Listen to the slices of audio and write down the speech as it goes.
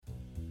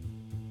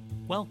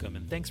Welcome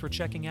and thanks for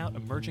checking out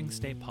Emerging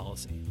State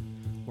Policy,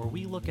 where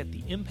we look at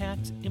the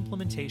impact,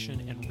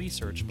 implementation, and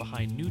research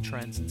behind new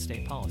trends in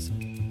state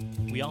policy.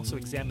 We also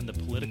examine the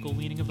political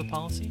leaning of the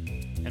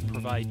policy and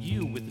provide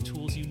you with the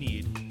tools you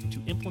need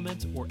to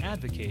implement or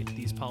advocate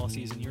these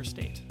policies in your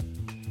state.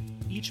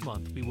 Each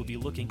month, we will be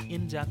looking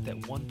in depth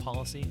at one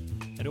policy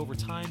and over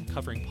time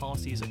covering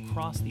policies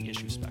across the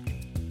issue spectrum.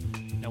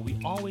 Now, we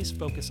always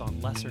focus on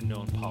lesser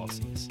known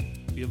policies.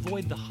 We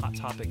avoid the hot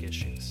topic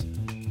issues,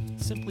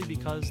 simply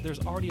because there's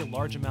already a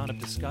large amount of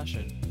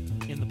discussion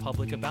in the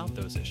public about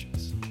those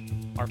issues.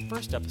 Our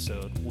first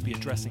episode will be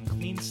addressing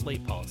clean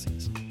slate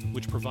policies,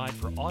 which provide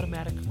for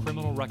automatic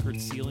criminal record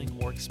sealing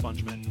or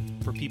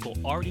expungement for people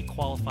already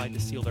qualified to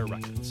seal their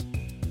records.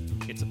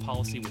 It's a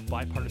policy with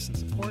bipartisan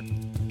support,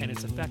 and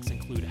its effects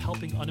include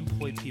helping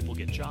unemployed people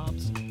get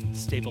jobs,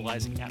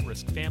 stabilizing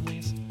at-risk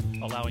families,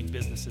 allowing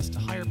businesses to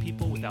hire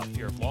people without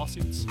fear of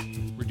lawsuits,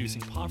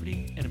 reducing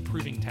poverty, and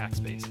improving tax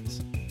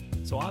bases.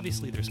 So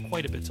obviously there's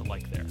quite a bit to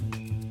like there.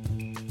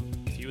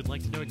 If you would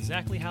like to know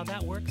exactly how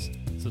that works,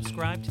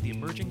 subscribe to the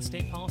Emerging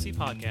State Policy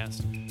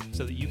Podcast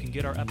so that you can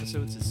get our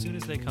episodes as soon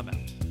as they come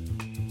out.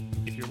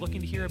 If you're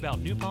looking to hear about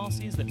new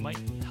policies that might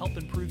help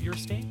improve your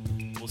state,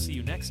 we'll see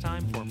you next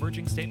time for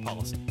Emerging State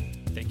Policy.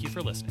 Thank you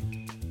for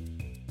listening.